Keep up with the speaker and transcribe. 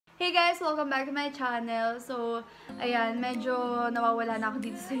Hey guys! Welcome back to my channel. So, ayan, medyo nawawala na ako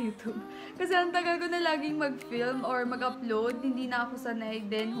dito sa YouTube. Kasi ang tagal ko na laging mag-film or mag-upload. Hindi na ako sanay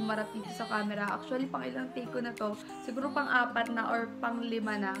din humarap dito sa camera. Actually, pang ilang take ko na to. Siguro pang 4 na or pang 5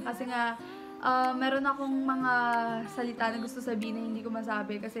 na. Kasi nga, meron akong mga salita na gusto sabihin na hindi ko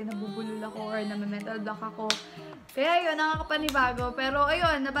masabi kasi nabubulol ako or na-mental block ako. Kaya yun, nakakapanibago. Pero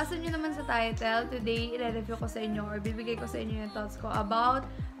ayun, nabasa nyo naman sa title. Today, i-review ko sa inyo or bibigay ko sa inyo yung thoughts ko about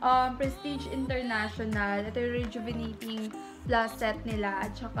Prestige International. Ito yung Rejuvenating Plus set nila.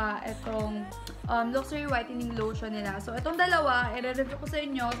 At saka itong Luxury Whitening Lotion nila. So, itong dalawa, i-review ko sa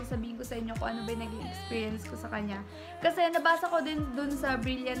inyo. Sasabihin ko sa inyo kung ano ba yung naging experience ko sa kanya. Kasi nabasa ko din dun sa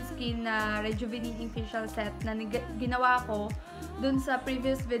Brilliant Skin na Rejuvenating Facial Set na ginawa ko dun sa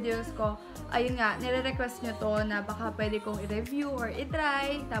previous videos ko. Ayun nga, nire-request nyo to na baka pwede kong i-review or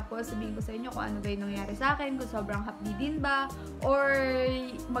i-try. Tapos sabihin ko sa inyo kung ano ba yung nangyari sa akin, kung sobrang hapdi din ba, or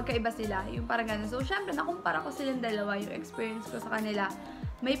magkaiba sila. Yung parang ganun. So, syempre, nakumpara ko silang dalawa, yung experience ko sa kanila.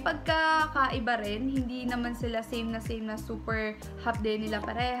 May pagkakaiba rin, hindi naman sila same na super hapdi nila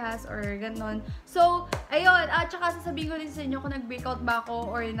parehas or ganon. So, ayun, at saka sasabihin ko din sa inyo kung nag-breakout ba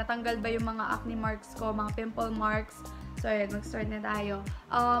ako or natanggal ba yung mga acne marks ko, mga pimple marks. So, ayan, mag-start na tayo.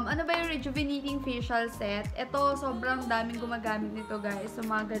 Ano ba yung Rejuvenating Facial Set? Ito, sobrang daming gumagamit nito, guys. So,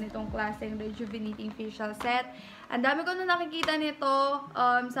 mga ganitong klaseng Rejuvenating Facial Set. Ang dami ko na nakikita nito.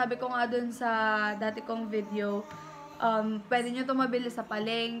 Sabi ko nga dun sa dati kong video, pwede nyo ito mabili sa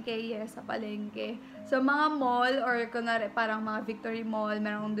palengke. Yes, sa palengke. Sa mga mall, or kunwari parang mga Victory Mall,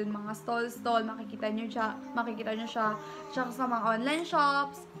 meron dun mga stall, makikita nyo siya. Tsaka sa mga online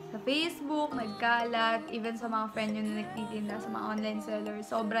shops, sa Facebook, nagkalat, even sa mga friend nyo na nagtitinda sa mga online sellers,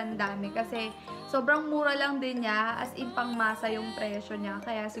 sobrang dami. Kasi sobrang mura lang din niya, as in pang masa yung presyo niya.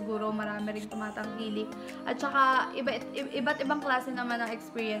 Kaya siguro marami rin tumatangkilik. At saka, iba't ibang klase naman ng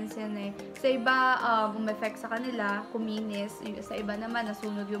experience yan eh. Sa iba, umeffect sa kanila, kuminis. Sa iba naman,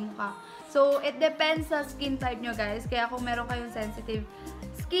 nasunog yung mukha. So, it depends sa skin type nyo, guys. Kaya kung meron kayong sensitive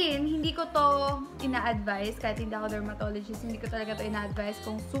skin, hindi ko to ina-advise. Kahit hindi ako dermatologist, hindi ko talaga to ina-advise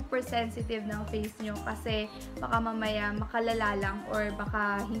kung super sensitive ng face nyo. Kasi baka mamaya makalala lang or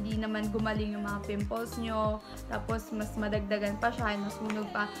baka hindi naman gumaling yung mga pimples nyo. Tapos mas madagdagan pa siya, masunog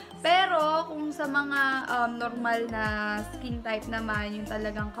pa. Pero kung sa mga normal na skin type naman, yung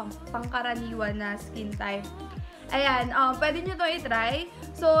talagang pangkaraniwan na skin type, ayan, pwede nyo to i-try.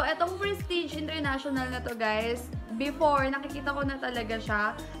 So, etong Prestige International na to, guys, before, nakikita ko na talaga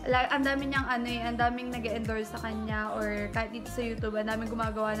siya. Ang dami niyang ang daming nag-endorse sa kanya or kahit dito sa YouTube, ang daming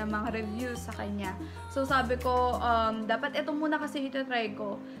gumagawa ng mga reviews sa kanya. So, sabi ko, dapat ito muna kasi ito try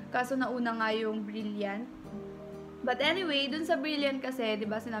ko. Kaso nauna nga yung Brilliant. But anyway, dun sa Brilliant kasi, di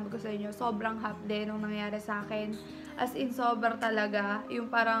ba sinabi ko sa inyo, sobrang hapde nung nangyari sa akin. As in, sobrang talaga. Yung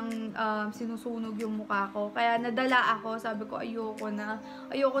parang sinusunog yung mukha ko. Kaya nadala ako, sabi ko, ayoko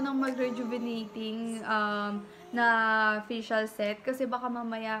nang mag-rejuvenating na facial set. Kasi baka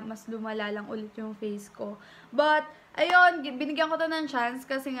mamaya mas lumala lang ulit yung face ko. But, ayun, binigyan ko to ng chance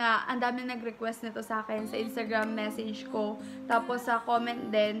kasi nga, ang dami nag-request nito sa akin sa Instagram message ko. Tapos sa comment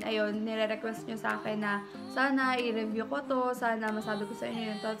din, ayun, nire-request nyo sa akin na sana i-review ko to, sana masabi ko sa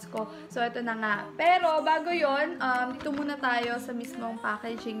inyo yung thoughts ko. So, ito na nga. Pero, bago yon, dito muna tayo sa mismong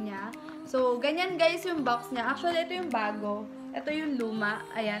packaging niya. So, ganyan guys yung box niya. Actually, ito yung bago. Ito yung luma.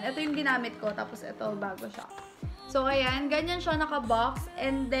 Ayan, ito yung ginamit ko. Tapos, ito, bago siya. So, ayan, ganyan siya naka-box.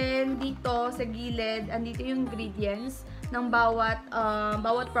 And then, dito sa gilid, andito yung ingredients ng bawat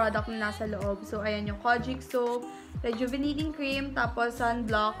product na nasa loob. So, ayan yung kojic soap, rejuvenating cream, tapos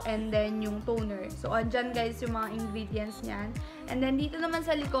sunblock, and then yung toner. So, andyan guys yung mga ingredients niyan. And then, dito naman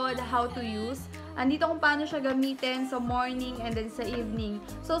sa likod, how to use. Andito kung paano siya gamitin sa morning and then sa evening.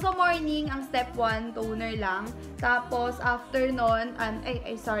 So, sa morning, ang step 1, toner lang. Tapos, after nun,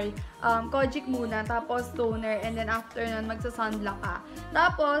 kojic muna, tapos toner, and then after nun, magsa-sunblock ka.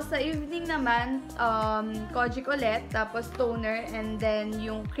 Tapos, sa evening naman, kojic ulit, tapos toner, and then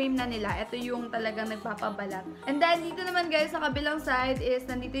yung cream na nila. Ito yung talagang nagpapabalat. And then, dito naman guys, sa kabilang side is,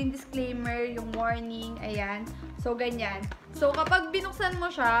 nandito yung disclaimer, yung warning, ayan. So, ganyan. So, kapag binuksan mo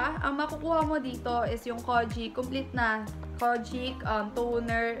siya, ang makukuha mo dito is yung kojic, complete na kojic,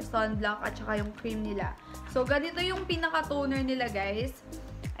 toner, sunblock, at saka yung cream nila. So, ganito yung pinaka-toner nila, guys.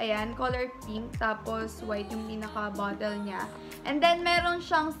 Ayan, color pink, tapos white yung pinaka-bottle niya. And then, meron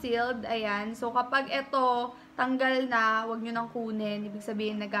siyang sealed, ayan. So, kapag ito tanggal na, wag nyo nang kunin, ibig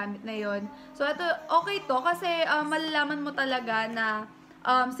sabihin nagamit na yon. So, ito, okay to, kasi malalaman mo talaga na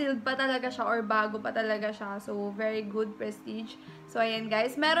sealed pa talaga siya or bago pa talaga siya. So, very good prestige. So, ayan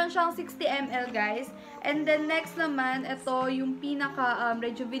guys. Meron siyang 60 ml guys. And then, next naman, ito yung pinaka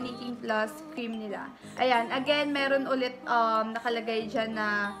Rejuvenating Plus cream nila. Ayan. Again, meron ulit nakalagay dyan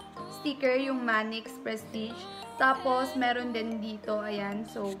na sticker, yung Manix Prestige. Tapos, meron din dito. Ayan.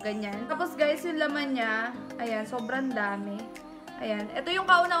 So, ganyan. Tapos, guys, yung laman niya, ayan, sobrang dami. Ayan. Ito yung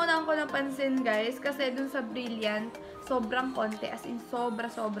kauna-unaan ko napansin, guys. Kasi dun sa Brilliant, sobrang konti. As in, sobrang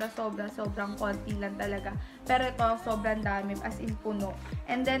konti lang talaga. Pero ito, sobrang dami. As in, puno.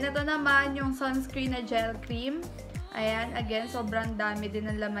 And then, ito naman, yung sunscreen na gel cream. Ayan. Again, sobrang dami din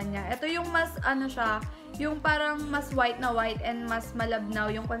ng laman niya. Ito yung mas, ano siya, yung parang mas white na white and mas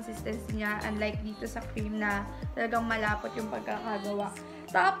malabnaw yung consistency niya. Unlike dito sa cream na talagang malapot yung pagkakagawa.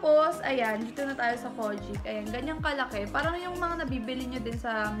 Tapos, ayan, dito na tayo sa Kojic. Ayan, ganyang kalaki. Parang yung mga nabibili nyo din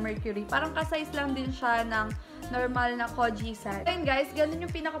sa Mercury. Parang kasize lang din siya ng normal na Koji set. Ayan guys, ganun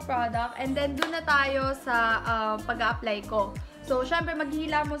yung pinaka-product. And then, dun na tayo sa pag-a-apply ko. So, syempre,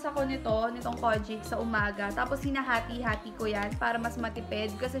 maghihilamos ako nitong Kojic sa umaga. Tapos, hinahati-hati ko yan para mas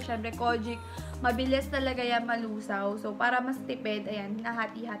matipid. Kasi, syempre, Kojic, mabilis talaga yan malusaw. So, para mas tipid, ayan,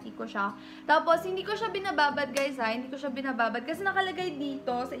 hinahati-hati ko siya. Tapos, hindi ko siya binababad, guys, ha. Hindi ko siya binababad. Kasi nakalagay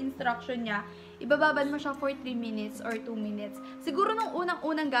dito sa instruction niya, ibababad mo siya for 3 minutes or 2 minutes. Siguro nung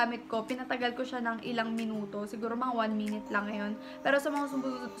unang-unang gamit ko, pinatagal ko siya ng ilang minuto. Siguro mga 1 minute lang ngayon. Pero sa mga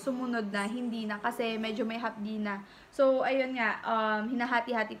sumunod na, hindi na. Kasi medyo may hapdi na. So, ayun nga,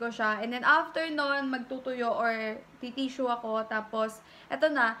 hinahati-hati ko siya. And then, after nun, magtutuyo or titissue ako. Tapos, eto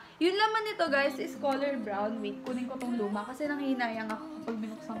na. Yung laman nito, guys, is color brown. Wait, kunin ko tong luma. Kasi nanghihinayang ako kapag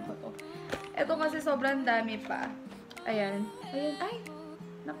binuksan ko to. Eto kasi sobrang dami pa. Ayan. Ayan. Ay!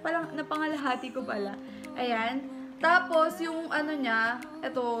 Napangalahati ko pala. Ayan. Tapos, yung ano niya,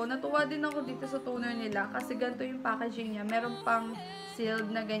 eto, natuwa din ako dito sa toner nila. Kasi ganito yung packaging niya. Meron pang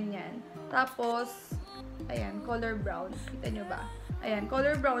sealed na ganyan. Tapos, ayan, color brown. Kita nyo ba? Ayan,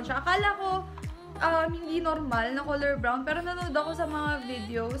 color brown siya. Akala ko, hindi normal na color brown. Pero nanood ako sa mga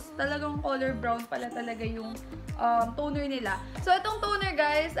videos. Talagang color brown pala talaga yung toner nila. So, itong toner,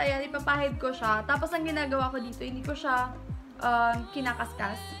 guys, ayan, ipapahid ko siya. Tapos, ang ginagawa ko dito, hindi ko siya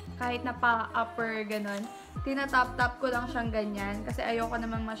kinakaskas. Kahit na pa-upper, ganun. Tinatap-tap ko lang siyang ganyan. Kasi ayoko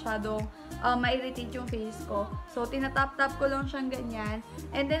naman masyadong ma-irritate yung face ko. So, tinatap-tap ko lang siyang ganyan.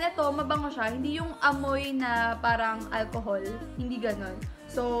 And then, ito, mabango siya. Hindi yung amoy na parang alcohol. Hindi ganun.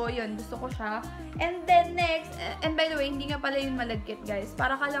 So, yun. Gusto ko siya. And then, next, and by the way, hindi nga pala yun malagkit, guys.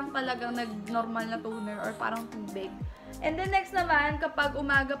 Para ka lang talagang nag-normal na toner or parang tubig. And then next naman, kapag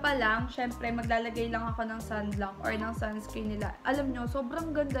umaga pa lang, syempre maglalagay lang ako ng sunblock or ng sunscreen nila. Alam nyo,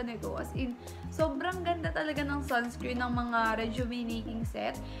 sobrang ganda nito. As in, sobrang ganda talaga ng sunscreen ng mga Rejuvenating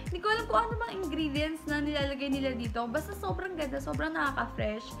set. Hindi ko alam kung ano mga ingredients na nilalagay nila dito. Basta sobrang ganda, sobrang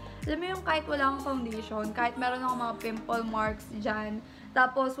nakaka-fresh. Alam mo yung kahit wala akong foundation, kahit meron akong mga pimple marks dyan,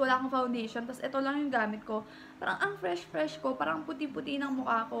 tapos wala akong foundation, tapos ito lang yung gamit ko. Parang ang fresh-fresh ko, parang puti-puti ng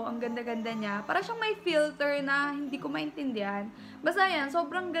mukha ko, ang ganda-ganda niya. Parang siyang may filter na hindi ko maintindihan. Basta yan,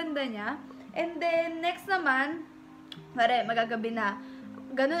 sobrang ganda niya. And then, next naman, magagabi na.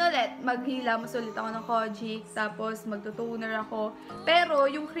 Ganun ulit, maghilamos ulit ako ng Kojic, tapos magtutoner ako. Pero,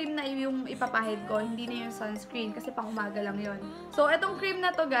 yung cream na yung ipapahid ko, hindi na yung sunscreen, kasi pang umaga lang yon. So, etong cream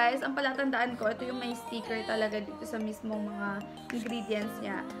na to, guys, ang palatandaan ko, ito yung may sticker talaga dito sa mismong mga ingredients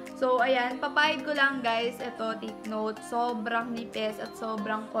niya. So, ayan, papahid ko lang, guys, ito, take note, sobrang nipis at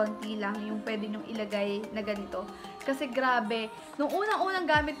sobrang konti lang yung pwede nyong ilagay na ganito. Kasi grabe, nung unang-unang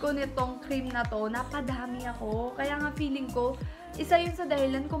gamit ko nitong cream na to, napadami ako. Kaya nga feeling ko, isa yun sa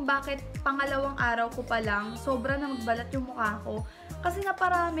dahilan kung bakit pangalawang araw ko pa lang, sobra na magbalat yung mukha ko. Kasi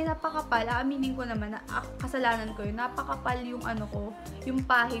naparami, napakapal. Aaminin ko naman na kasalanan ko yun. Napakapal yung ano ko, yung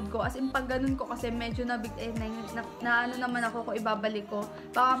pahid ko. As in, pag ganun ko kasi medyo na ano naman ako kung ibabalik ko.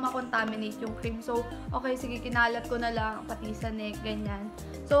 Baka makontaminate yung cream. So, okay, sige, kinalat ko na lang, pati sa neck, ganyan.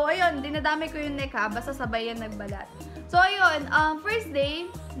 So, ayun, dinadami ko yung neck ha, basta sabay yan nagbalat. So, ayun, first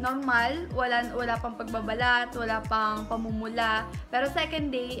day, normal, wala pang pagbabalat, wala pang pamumula. Pero second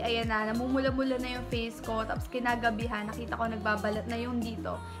day, ayan na, namumula-mula na yung face ko. Tapos kinagabihan, nakita ko nagbabalat na yung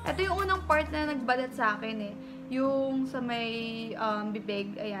dito. Ito yung unang part na nagbalat sa akin eh. Yung sa may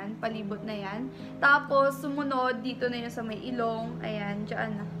bibig, ayan, palibot na yan. Tapos, sumunod, dito na yung sa may ilong, ayan,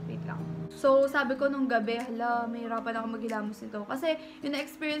 dyan na, wait lang. So, sabi ko nung gabi, hala, mahirapan ako maghilamos nito. Kasi, yung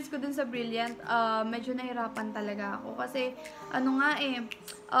na-experience ko dun sa Brilliant, medyo nahirapan talaga ako. Kasi, ano nga eh,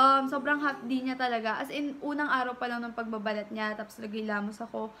 sobrang hapdi niya talaga. As in, unang araw pa lang ng pagbabalat niya, tapos naghilamos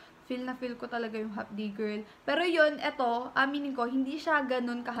ako, feel na feel ko talaga yung hapdi, girl. Pero yun, eto, aminin ko, hindi siya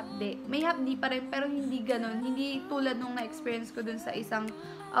ganun kahapdi. May hapdi pa rin, pero hindi ganun. Hindi tulad nung na-experience ko dun sa isang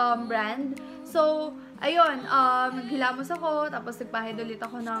brand. So, ayun, naghilamos ako, tapos nagpahid ulit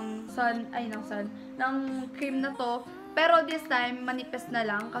ako ng cream na to. Pero this time, manipis na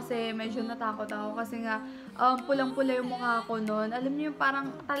lang kasi medyo natakot ako kasi nga pulang-pula yung mukha ko noon. Alam niyo yung parang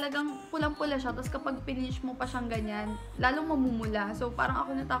talagang pulang-pula siya. Tapos kapag finish mo pa siyang ganyan, lalong mamumula. So parang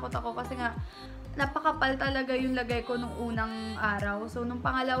ako natakot ako kasi nga napakapal talaga yung lagay ko nung unang araw. So nung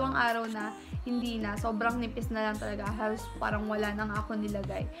pangalawang araw na, hindi na. Sobrang nipis na lang talaga. Halos parang wala nang ako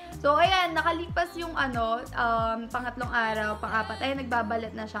nilagay. So ayan, nakalipas yung pangatlong araw, pang-apat, ay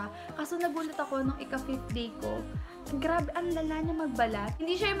nagbabalat na siya. Kaso nagulat ako nung ika-5th day ko. Grabe, ang lala niya magbalat.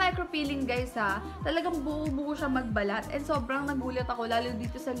 Hindi siya yung micro-peeling, guys, ha. Talagang buo-buo siya magbalat. And sobrang nagulat ako, lalo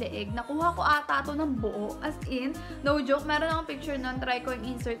dito sa leeg. Nakuha ko ata ito ng buo. As in, no joke, meron akong picture nun. Try ko yung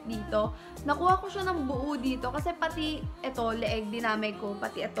insert dito. Nakuha ko siya ng buo dito. Kasi pati ito, leeg, dinamay ko.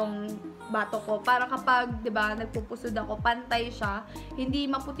 Pati itong bato ko. Para kapag, diba, nagpupusod ako, pantay siya. Hindi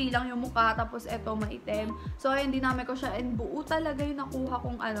maputi lang yung mukha. Tapos ito, maitim. So, ayun, dinamay ko siya. And buo talaga yung nakuha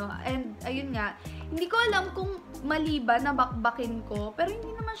kong And, ayun nga, hindi ko alam kung mali ba na bakbakin ko, pero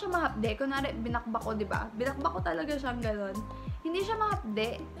hindi naman siya mahapde. Kunwari, binakbak ko, diba? Binakbak ko talaga siyang gano'n. Hindi siya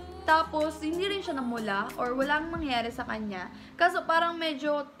mahapde. Tapos, hindi rin siya namula or walang nangyari sa kanya. Kaso, parang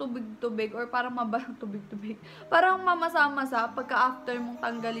medyo tubig-tubig or parang tubig-tubig. Parang mamasa-masa pagka after mong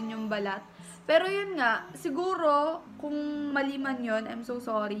tanggalin yung balat. Pero yun nga, siguro, kung mali man yun, I'm so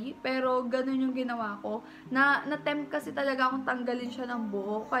sorry. Pero ganun yung ginawa ko. Na-tempt kasi talaga akong tanggalin siya ng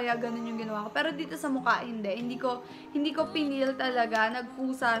buo. Kaya ganun yung ginawa ko. Pero dito sa mukha, hindi. Hindi ko pinil talaga.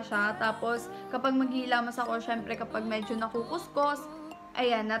 Nagkusa siya. Tapos, kapag maghilamas ako, syempre kapag medyo nakukuskos,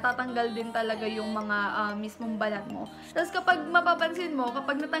 ayan, natatanggal din talaga yung mga mismong balat mo. Tapos kapag mapapansin mo,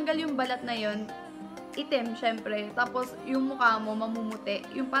 kapag natanggal yung balat na yun, itim, syempre. Tapos, yung mukha mo, mamumuti.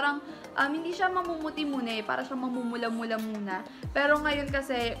 Yung parang, hindi siya mamumuti muna para siya mamumula-mula muna. Pero ngayon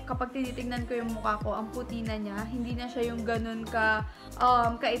kasi, kapag tinitignan ko yung mukha ko, ang puti na niya, hindi na siya yung ganun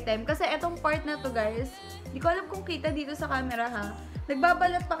ka-itim. Kasi etong part na to, guys, di ko alam kung kita dito sa camera, ha.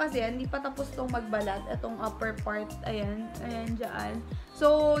 Nagbabalat pa kasi, hindi pa tapos tong magbalat. Etong upper part, ayan, dyan.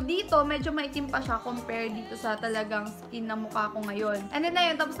 So, dito, medyo maitim pa siya compare dito sa talagang skin na mukha ko ngayon. And then,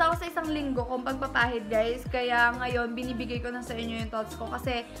 ayun, tapos ako sa isang linggo kung pagpapahid, guys. Kaya ngayon, binibigay ko na sa inyo yung thoughts ko.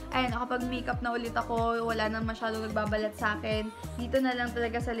 Kasi, ayun, nakapag makeup na ulit ako, wala na masyadong nagbabalat sa akin. Dito na lang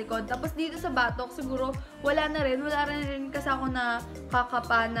talaga sa likod. Tapos, dito sa batok, siguro, wala na rin kasi ako na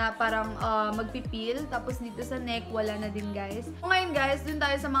kakapa na parang magpipil. Tapos, dito sa neck, wala na din, guys. Ngayon, guys, dun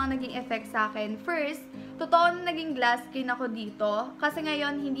tayo sa mga naging effect sa akin. First, totoo na naging glass skin ako dito. Kasi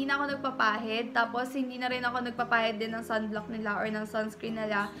ngayon, hindi na ako nagpapahid. Tapos, hindi na rin ako nagpapahid din ng sunblock nila or ng sunscreen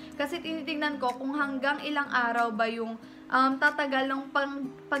nila. Kasi tinitingnan ko kung hanggang ilang araw ba yung tatagal ng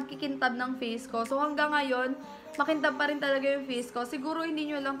pagkikintab ng face ko. So, hanggang ngayon, makintab pa rin talaga yung face ko. Siguro, hindi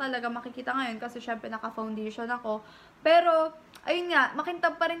nyo lang talaga makikita ngayon kasi syempre naka-foundation ako. Pero, ayun nga,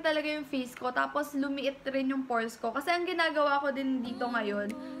 makintab pa rin talaga yung face ko. Tapos, lumiit rin yung pores ko. Kasi ang ginagawa ko din dito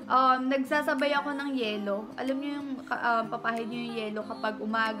ngayon, nagsasabay ako ng yelo. Alam niyo yung papahid niyo yung yelo kapag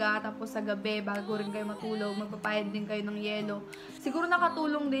umaga, tapos sa gabi, bago rin kayo matulog, magpapahid din kayo ng yelo. Siguro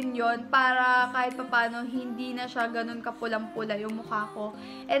nakatulong din yon para kahit papano, hindi na siya ganun kapulang-pula yung mukha ko.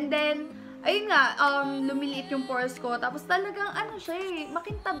 And then, ayun nga, lumiliit yung pores ko. Tapos talagang siya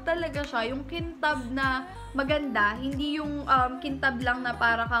makintab talaga siya. Yung kintab na maganda, hindi yung kintab lang na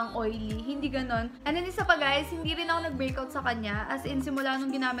para kang oily. Hindi ganon. And then isa pa, guys, hindi rin ako nag-breakout sa kanya. As in, simula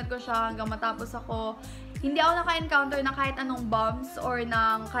nung ginamit ko siya hanggang matapos ako, hindi ako naka-encounter na kahit anong bumps or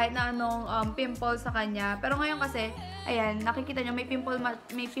kahit na anong pimple sa kanya. Pero ngayon kasi, ayan, nakikita nyo, may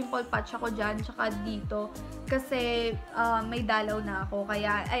pimple patch ako dyan, tsaka dito. Kasi may dalaw na ako.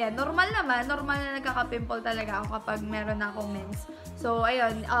 Kaya, ayan, normal na nagkaka-pimple talaga ako kapag meron na akong mens. So,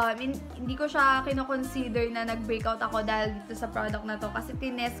 ayun, hindi ko siya kino-consider na nag-breakout ako dahil dito sa product na to. Kasi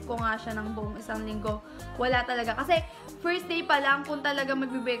tinest ko nga siya ng buong isang linggo. Wala talaga. Kasi, first day pa lang, kung talaga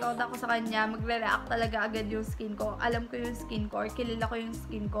mag-breakout ako sa kanya, magre-react talaga agad yung skin ko. Alam ko yung skin ko, or kilala ko yung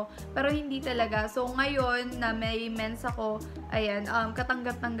skin ko. Pero hindi talaga. So, ngayon na may mens ako, ayan,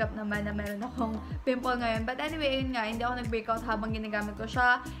 katanggap-tanggap naman na meron akong pimple ngayon. But anyway, ayun nga, hindi ako nag-breakout habang ginagamit ko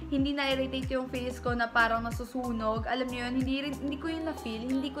siya. Hindi na-irritate yung face ko na parang nasusunog. Alam niyo yun, hindi ko yung na-feel.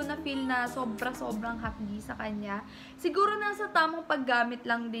 Hindi ko na-feel na sobrang hapdi sa kanya. Siguro nasa tamang paggamit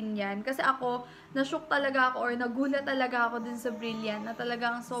lang din yan. Kasi ako, na-shock talaga ako or nagulat talaga ako dun sa Brilliant na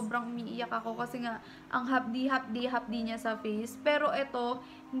talagang sobrang umiiyak ako kasi nga ang hapdi niya sa face. Pero ito,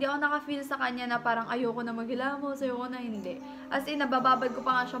 hindi ako naka-feel sa kanya na parang ayoko na maghilamos, ayoko na, hindi. As in, nabababad ko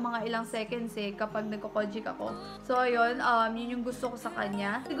pa nga siya mga ilang seconds kapag nagko-kojic ako. So, ayun, yun yung gusto ko sa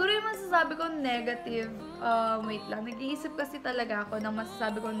kanya. Siguro yung masasabi ko negative, wait lang, nag-iisip kasi talaga ako ng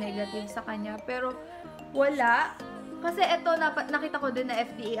masasabi ko negative sa kanya. Pero, wala. Kasi eto, nakita ko din na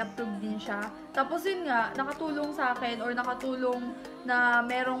FDA approved din siya. Tapos yun nga, nakatulong sa akin or nakatulong na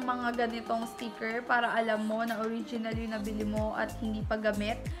merong mga ganitong sticker para alam mo na original yung nabili mo at hindi pa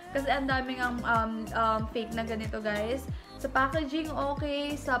gamit. Kasi ang daming fake na ganito, guys. Sa packaging,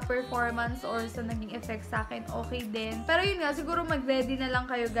 okay. Sa performance or sa naging effect sa akin, okay din. Pero yun nga, siguro mag-ready na lang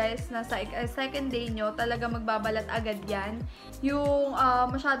kayo, guys, na sa second day nyo, talaga magbabalat agad yan. Yung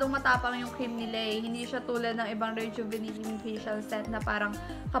masyadong matapang yung cream nila Hindi siya tulad ng ibang rejuvenating facial set na parang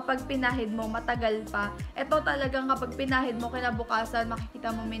kapag pinahid mo, matagal pa. Ito talagang kapag pinahid mo, kinabukasan, makikita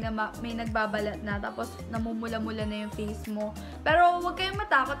mo may nagbabalat na. Tapos, namumula-mula na yung face mo. Pero, huwag kayong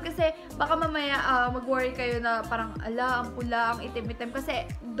matakot kasi baka mamaya mag-worry kayo na parang, ala, ang pula, ang itim-itim. Kasi,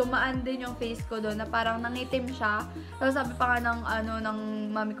 dumaan din yung face ko doon na parang nangitim siya. Tapos, sabi pa nga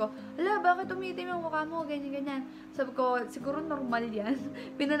ng mami ko, ala, bakit umitim yung mukha mo? Ganyan-ganyan. Sabi ko, siguro normal yan.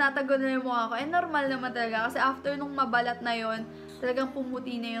 Pinanatag ko na yung mukha ko. Normal naman talaga. Kasi after nung mabalat na yon, talagang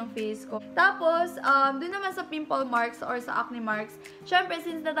pumuti na yung face ko. Tapos, dun naman sa pimple marks or sa acne marks, syempre,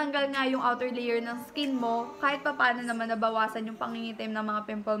 since natanggal nga yung outer layer ng skin mo, kahit pa paano naman nabawasan yung pangingitim ng mga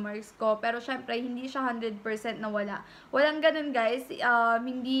pimple marks ko. Pero syempre, hindi siya 100% nawala. Walang ganun, guys.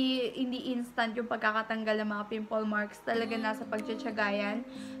 Hindi instant yung pagkakatanggal ng mga pimple marks. Talaga nasa pagtsatsagayan.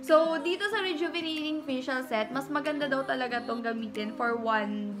 So, dito sa Rejuvenating Facial Set, mas maganda daw talaga tong gamitin for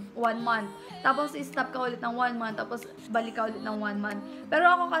one month. Tapos, stop ka ulit ng 1 month. Tapos, balik ka ulit ng 1 month. Pero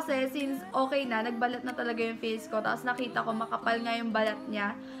ako kasi, since okay na, nagbalat na talaga yung face ko. Tapos, nakita ko makapal nga yung balat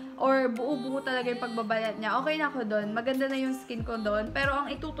niya. Or buo-buo talaga yung pagbabalat niya. Okay na ako doon. Maganda na yung skin ko doon. Pero, ang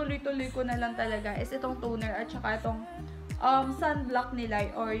itutuloy-tuloy ko na lang talaga is itong toner at saka itong sunblock nila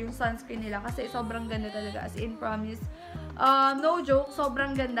or yung sunscreen nila kasi sobrang ganda talaga, as in promise. No joke,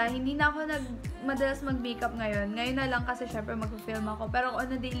 sobrang ganda. Hindi na ako madalas mag-makeup ngayon. Ngayon na lang kasi syempre mag-film ako. Pero on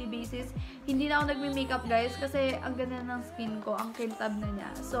a daily basis, hindi na ako nagme-makeup, guys, kasi ang ganda ng skin ko, ang kintab na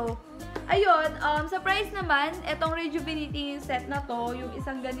niya. So, ayun, sa price naman, etong rejuvenating set na to, yung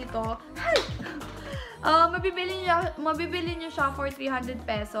isang ganito, mabibili niyo siya for 300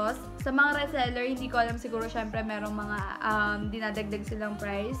 pesos. Sa mga reseller, hindi ko alam, siguro syempre merong mga dinadagdag silang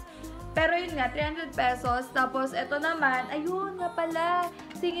price. Pero yun nga, 300 pesos. Tapos, eto naman, ayun nga pala,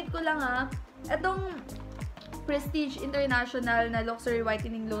 singit ko lang etong Prestige International na Luxury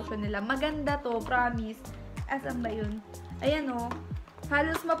Whitening Lotion nila. Maganda to, promise. Asan ba yun? Ayan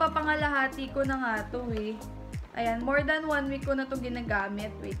halos mapapangalahati ko na nga to Ayan, more than 1 week ko na to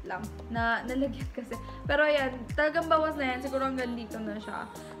ginagamit. Wait lang, nalagyan kasi. Pero ayan, talagang bawas na yan. Siguro hanggang dito na siya.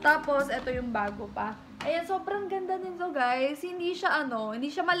 Tapos, ito yung bago pa. Ayan, sobrang ganda nito, guys. Hindi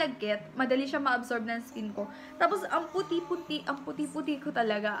siya malagkit. Madali siya ma-absorb ng skin ko. Tapos, ang puti-puti ko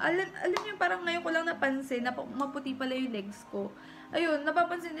talaga. Alam niyo, parang ngayon ko lang napansin na maputi pala yung legs ko. Ayun,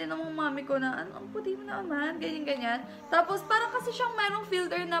 napapansin din ng mami ko na, ang puti mo naman, ganyan-ganyan. Tapos, parang kasi siyang mayroong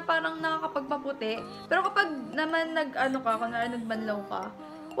filter na parang nakakapagpaputi. Pero kapag naman nagbanlaw ka,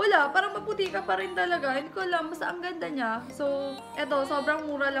 wala, parang maputi ka pa rin talaga. Hindi ko alam, basta ang ganda niya. So, eto, sobrang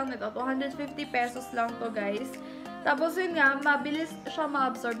mura lang nito. 250 pesos lang to, guys. Tapos yun nga, mabilis siya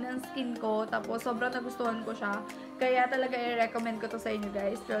ma-absorb ng skin ko. Tapos sobrang nagustuhan ko siya. Kaya talaga i-recommend ko to sa inyo,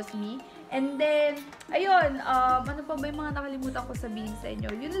 guys. Trust me. And then, ayun, ano pa ba yung mga nakalimutan ko sabihin sa inyo?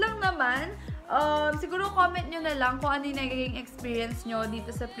 Yun lang naman. Siguro comment nyo na lang kung ano yung nagiging experience nyo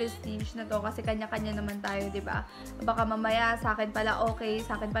dito sa Prestige na to. Kasi kanya-kanya naman tayo, diba? Baka mamaya sa akin pala okay,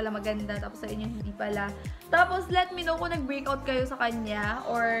 sa akin pala maganda, tapos sa inyo hindi pala. Tapos let me know kung nag-breakout kayo sa kanya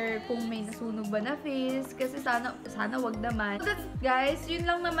or kung may nasunog ba na face. Kasi sana wag naman. So that's, guys, yun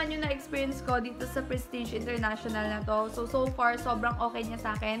lang naman yung na-experience ko dito sa Prestige International na to. So far, sobrang okay niya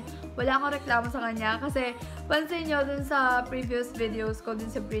sa akin. Wala akong reklamo sa kanya kasi pansin nyo dun sa previous videos ko dun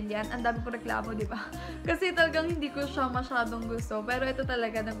sa Brilliant, ang dami ko reklamo reklamo, di ba? Kasi talagang hindi ko siya masyadong gusto. Pero ito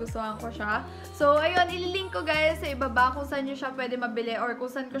talaga, nagustuhan ko siya. So, ayun, ililink ko guys sa ibaba kung saan nyo siya pwede mabili or kung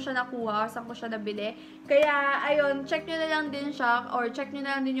saan ko siya nakuha, saan ko siya nabili. Kaya, ayun, check nyo na lang din siya or check nyo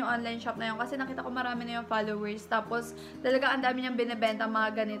na lang din yung online shop na yun kasi nakita ko marami na yung followers. Tapos, talaga ang dami niyang binibenta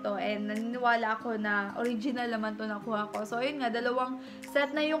mga ganito and naniniwala ako na original naman to nakuha ko. So, ayun nga, dalawang set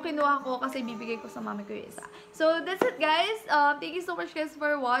na yung kinuha ko kasi bibigay ko sa mami ko yung isa. So, that's it guys. Thank you so much guys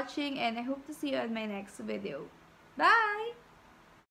for watching and I hope to see you on my next video. Bye!